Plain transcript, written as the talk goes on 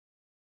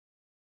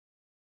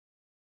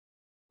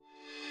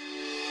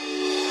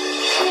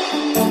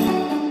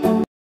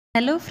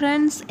Hello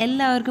friends,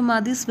 എല്ലാവർക്കും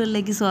ആദീസ്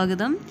വീട്ടിലേക്ക്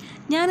സ്വാഗതം.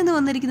 ഞാനിന്ന്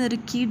വന്നിരിക്കുന്ന ഒരു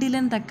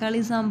കിടിലൻ തക്കാളി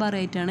സാമ്പാർ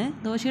ആയിട്ടാണ്.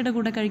 ദോശയുടെ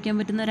കൂടെ കഴിക്കാൻ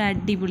പറ്റുന്ന ഒരു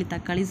അടിപൊളി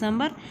തക്കാളി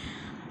സാമ്പാർ.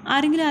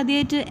 ആരെങ്കിലും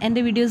ആദ്യമായിട്ട്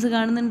എൻ്റെ വീഡിയോസ്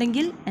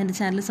കാണുന്നുണ്ടെങ്കിൽ എൻ്റെ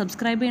ചാനൽ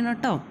സബ്സ്ക്രൈബ് ചെയ്യണം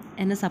കേട്ടോ,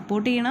 എന്നെ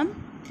സപ്പോർട്ട് ചെയ്യണം.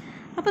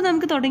 അപ്പോൾ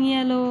നമുക്ക്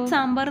തുടങ്ങിയാലോ.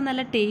 സാമ്പാർ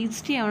നല്ല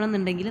ടേസ്റ്റി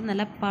ആവണമെന്നുണ്ടെങ്കിൽ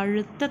നല്ല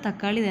പഴുത്ത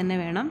തക്കാളി തന്നെ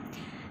വേണം.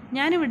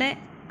 ഞാനിവിടെ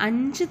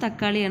 5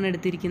 തക്കാളിയാണ്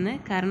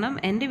എടുത്തിരിക്കുന്നത്, കാരണം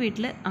എൻ്റെ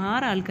വീട്ടിൽ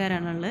 6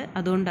 ആൾക്കാരാണുള്ളത്,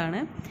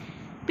 അതുകൊണ്ടാണ്.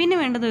 പിന്നെ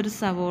വേണ്ടത് ഒരു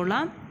സവോള,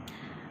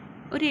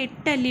 ഒരു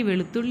 8 അല്ലി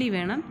വെളുത്തുള്ളി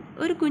വേണം,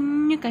 ഒരു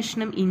കുഞ്ഞു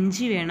കഷ്ണം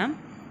ഇഞ്ചി വേണം,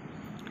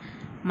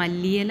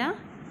 മല്ലിയില,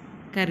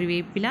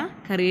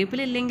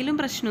 കറിവേപ്പില ഇല്ലെങ്കിലും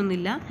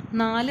പ്രശ്നമൊന്നുമില്ല,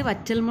 4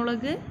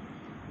 വറ്റൽമുളക്,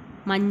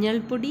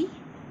 മഞ്ഞൾപ്പൊടി,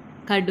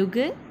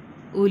 കടുക്,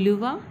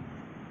 ഉലുവ,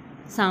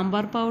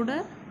 സാമ്പാർ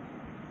പൗഡർ,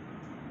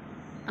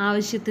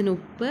 ആവശ്യത്തിന്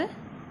ഉപ്പ്,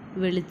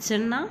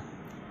 വെളിച്ചെണ്ണ,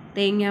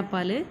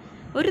 തേങ്ങാപ്പാൽ.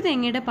 ഒരു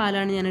തേങ്ങയുടെ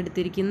പാലാണ് ഞാൻ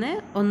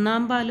എടുത്തിരിക്കുന്നത്.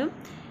 1-ാം പാലും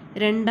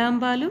 2-ാം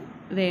പാലും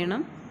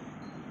വേണം.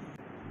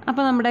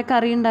 അപ്പോൾ നമ്മുടെ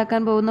കറി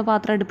ഉണ്ടാക്കാൻ പോകുന്ന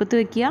പാത്രം അടുപ്പത്ത്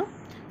വെക്കുക.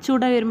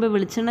 ചൂടായി വരുമ്പോൾ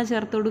വെളിച്ചെണ്ണ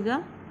ചേർത്ത് കൊടുക്കുക.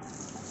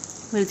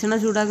 വെളിച്ചെണ്ണ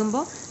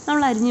ചൂടാകുമ്പോൾ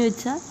നമ്മൾ അരിഞ്ഞു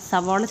വെച്ച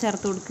സവാള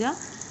ചേർത്ത് കൊടുക്കുക.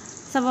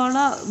 സവാള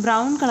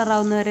ബ്രൗൺ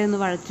കളറാവുന്ന വരെ ഒന്ന്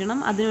വഴറ്റണം.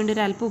 അതിനുവേണ്ടി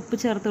ഒരു അല്പം ഉപ്പ്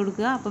ചേർത്ത്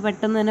കൊടുക്കുക. അപ്പോൾ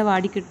പെട്ടെന്ന് തന്നെ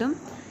വാടിക്കിട്ടും.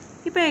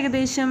 ഇപ്പോൾ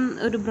ഏകദേശം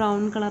ഒരു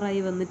ബ്രൗൺ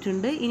കളറായി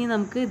വന്നിട്ടുണ്ട്. ഇനി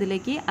നമുക്ക്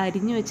ഇതിലേക്ക്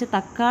അരിഞ്ഞു വെച്ച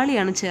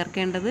തക്കാളിയാണ്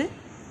ചേർക്കേണ്ടത്.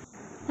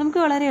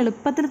 നമുക്ക് വളരെ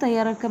എളുപ്പത്തിൽ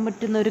തയ്യാറാക്കാൻ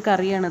പറ്റുന്ന ഒരു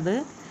കറിയാണിത്.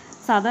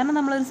 സാധാരണ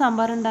നമ്മളൊരു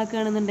സാമ്പാർ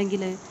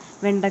ഉണ്ടാക്കുകയാണെന്നുണ്ടെങ്കിൽ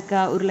വെണ്ടക്ക,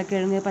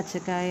 ഉരുളക്കിഴങ്ങ്,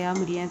 പച്ചക്കായ,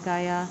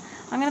 മുരിങ്ങക്കായ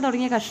അങ്ങനെ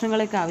തുടങ്ങിയ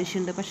കഷ്ണങ്ങളൊക്കെ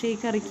ആവശ്യമുണ്ട്. പക്ഷേ ഈ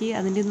കറിക്ക്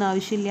അതിൻ്റെ ഒന്നും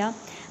ആവശ്യമില്ല.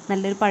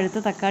 നല്ലൊരു പഴുത്ത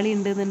തക്കാളി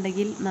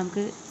ഉണ്ടെന്നുണ്ടെങ്കിൽ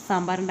നമുക്ക്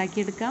സാമ്പാർ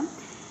ഉണ്ടാക്കിയെടുക്കാം.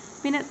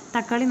 പിന്നെ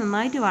തക്കാളി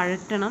നന്നായിട്ട്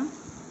വഴറ്റണം.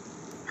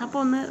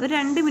 അപ്പോൾ ഒരു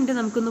 2 മിനിറ്റ്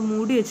നമുക്കൊന്ന്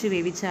മൂടി വെച്ച്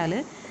വേവിച്ചാൽ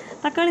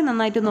തക്കാളി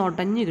നന്നായിട്ടൊന്ന്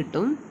ഉടഞ്ഞ്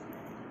കിട്ടും.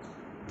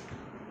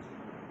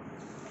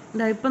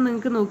 ഇപ്പം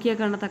നിങ്ങൾക്ക് നോക്കിയാൽ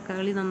കാണാൻ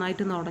തക്കാളി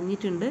നന്നായിട്ടൊന്ന്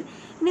ഉടഞ്ഞിട്ടുണ്ട്.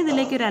 ഇനി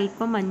ഇതിലേക്ക് ഒരു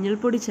അല്പം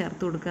മഞ്ഞൾപ്പൊടി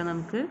ചേർത്ത്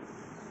കൊടുക്കുക.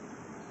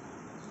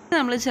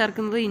 നമ്മൾ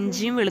ചേർക്കുന്നത്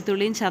ഇഞ്ചിയും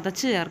വെളുത്തുള്ളിയും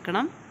ചതച്ച്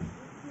ചേർക്കണം.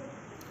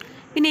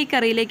 പിന്നെ ഈ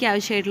കറിയിലേക്ക്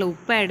ആവശ്യമായിട്ടുള്ള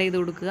ഉപ്പ് ആഡ് ചെയ്ത്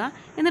കൊടുക്കുക.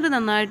 എന്നിട്ട്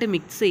നന്നായിട്ട്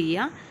മിക്സ്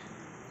ചെയ്യുക.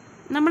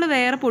 നമ്മൾ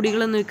വേറെ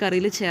പൊടികളൊന്നും ഈ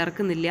കറിയിൽ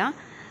ചേർക്കുന്നില്ല.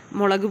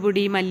 മുളക്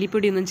പൊടി,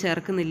 മല്ലിപ്പൊടി ഒന്നും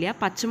ചേർക്കുന്നില്ല,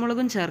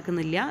 പച്ചമുളകും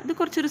ചേർക്കുന്നില്ല. ഇത്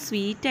കുറച്ചൊരു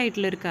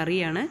സ്വീറ്റായിട്ടുള്ളൊരു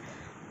കറിയാണ്.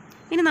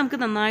 ഇനി നമുക്ക്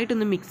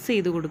നന്നായിട്ടൊന്ന് മിക്സ്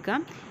ചെയ്ത്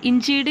കൊടുക്കാം.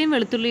 ഇഞ്ചിയുടെയും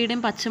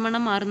വെളുത്തുള്ളിയുടെയും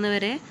പച്ചമണം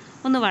മാറുന്നവരെ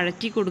ഒന്ന്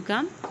വഴറ്റി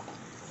കൊടുക്കാം.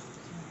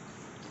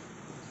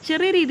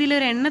 ചെറിയ രീതിയിൽ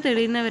ഒരു എണ്ണ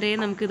തെളിയുന്നവരെ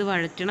നമുക്കിത്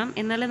വഴറ്റണം.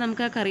 എന്നാലേ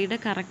നമുക്ക് ആ കറിയുടെ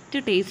കറക്റ്റ്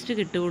ടേസ്റ്റ്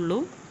കിട്ടുകയുള്ളൂ.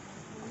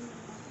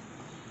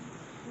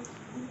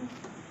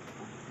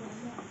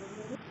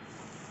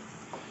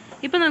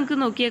 ഇപ്പം നമുക്ക്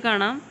നോക്കിയാൽ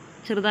കാണാം,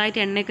 ചെറുതായിട്ട്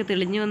എണ്ണയൊക്കെ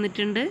തെളിഞ്ഞു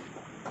വന്നിട്ടുണ്ട്.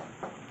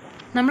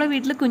 നമ്മളെ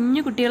വീട്ടിൽ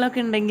കുഞ്ഞു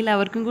കുട്ടികളൊക്കെ ഉണ്ടെങ്കിൽ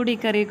അവർക്കും കൂടി ഈ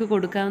കറിയൊക്കെ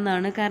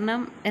കൊടുക്കാവുന്നതാണ്. കാരണം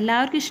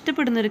എല്ലാവർക്കും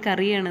ഇഷ്ടപ്പെടുന്നൊരു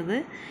കറിയാണിത്.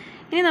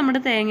 ഇനി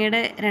നമ്മുടെ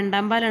തേങ്ങയുടെ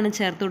 2-ാം പാലാണ്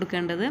ചേർത്ത്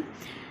കൊടുക്കേണ്ടത്.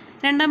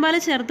 2-ാം പാൽ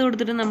ചേർത്ത്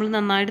കൊടുത്തിട്ട് നമ്മൾ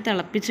നന്നായിട്ട്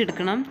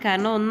തിളപ്പിച്ചെടുക്കണം.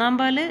 കാരണം 1-ാം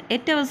പാൽ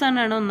ഏറ്റവും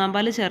അവസാനമാണ് 1-ാം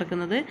പാൽ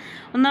ചേർക്കുന്നത്.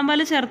 1-ാം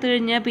പാൽ ചേർത്ത്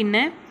കഴിഞ്ഞാൽ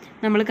പിന്നെ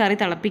നമ്മൾ കറി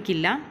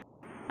തിളപ്പിക്കില്ല.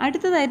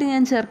 അടുത്തതായിട്ട്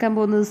ഞാൻ ചേർക്കാൻ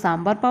പോകുന്നത്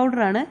സാമ്പാർ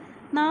പൗഡറാണ്.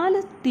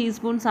 4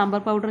 ടീസ്പൂൺ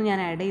സാമ്പാർ പൗഡർ ഞാൻ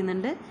ആഡ്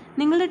ചെയ്യുന്നുണ്ട്.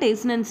 നിങ്ങളുടെ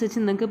ടേസ്റ്റിനനുസരിച്ച്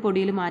നിങ്ങൾക്ക്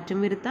പൊടിയിൽ മാറ്റം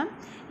വരുത്താം.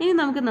 ഇനി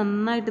നമുക്ക്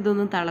നന്നായിട്ട്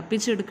ഇതൊന്ന്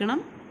തിളപ്പിച്ചെടുക്കണം.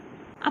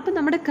 അപ്പം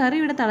നമ്മുടെ കറി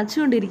ഇവിടെ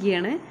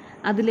തിളച്ചുകൊണ്ടിരിക്കുകയാണ്.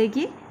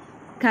 അതിലേക്ക്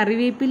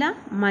കറിവേപ്പില,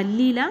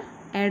 മല്ലിയില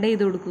ആഡ്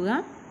ചെയ്ത് കൊടുക്കുക.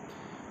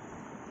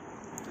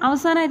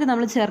 അവസാനമായിട്ട്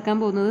നമ്മൾ ചേർക്കാൻ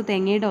പോകുന്നത്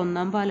തേങ്ങയുടെ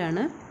 1-ാം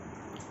പാലാണ്.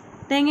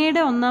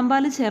 തേങ്ങയുടെ 1-ാം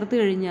പാൽ ചേർത്ത്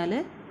കഴിഞ്ഞാൽ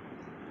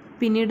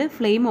പിന്നീട്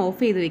ഫ്ലെയിം ഓഫ്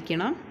ചെയ്ത്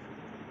വെക്കണം.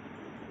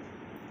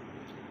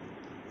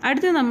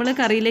 അടുത്ത് നമ്മൾ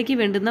കറിയിലേക്ക്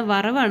വേണ്ടുന്ന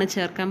വറവാണ്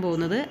ചേർക്കാൻ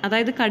പോകുന്നത്.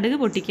 അതായത് കടുക്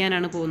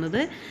പൊട്ടിക്കാനാണ്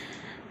പോകുന്നത്.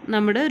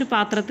 നമ്മുടെ ഒരു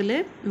പാത്രത്തിൽ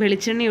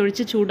വെളിച്ചെണ്ണ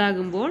ഒഴിച്ച്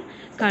ചൂടാകുമ്പോൾ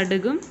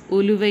കടുകും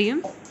ഉലുവയും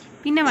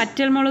പിന്നെ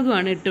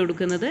വറ്റൽമുളകുമാണ് ഇട്ട്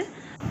കൊടുക്കുന്നത്.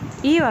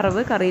 ഈ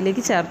വറവ്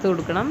കറിയിലേക്ക് ചേർത്ത്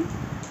കൊടുക്കണം.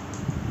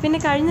 പിന്നെ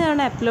കഴിഞ്ഞ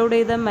തവണ അപ്ലോഡ്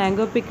ചെയ്ത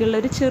മാംഗോ പിക്കിളിൽ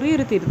ഒരു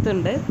ചെറിയൊരു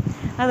തിരുത്തുണ്ട്.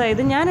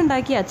 അതായത് ഞാൻ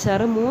ഉണ്ടാക്കിയ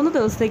അച്ചാർ 3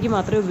 ദിവസത്തേക്ക്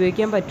മാത്രമേ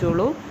ഉപയോഗിക്കാൻ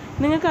പറ്റുള്ളൂ.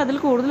 നിങ്ങൾക്ക് അതിൽ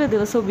കൂടുതൽ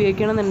ദിവസം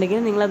ഉപയോഗിക്കണമെന്നുണ്ടെങ്കിൽ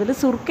നിങ്ങളതിൽ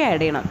സുർക്ക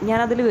ആഡ് ചെയ്യണം.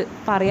 ഞാനതിൽ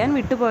പറയാൻ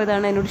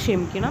വിട്ടുപോയതാണ്, എന്നോട്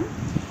ക്ഷമിക്കണം.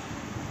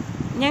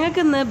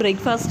 ഞങ്ങൾക്കിന്ന്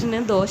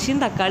ബ്രേക്ക്ഫാസ്റ്റിന് ദോശയും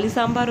തക്കാളി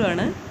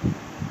സാമ്പാറുമാണ്.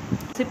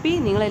 റെസിപ്പി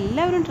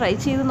നിങ്ങളെല്ലാവരും ട്രൈ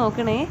ചെയ്ത്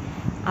നോക്കണേ.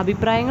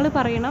 അഭിപ്രായങ്ങൾ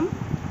പറയണം.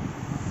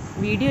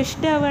 വീഡിയോ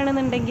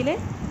ഇഷ്ടമാവുകയാണെന്നുണ്ടെങ്കിൽ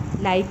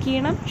ലൈക്ക്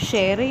ചെയ്യണം,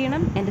 ഷെയർ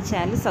ചെയ്യണം, എൻ്റെ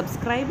ചാനൽ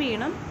സബ്സ്ക്രൈബ്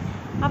ചെയ്യണം.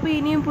 അപ്പോൾ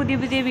ഇനിയും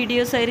പുതിയ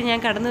വീഡിയോസായിട്ട് ഞാൻ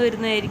കടന്നു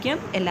വരുന്നതായിരിക്കും.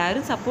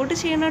 എല്ലാവരും സപ്പോർട്ട്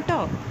ചെയ്യണം കേട്ടോ.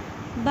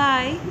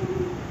 ബൈ.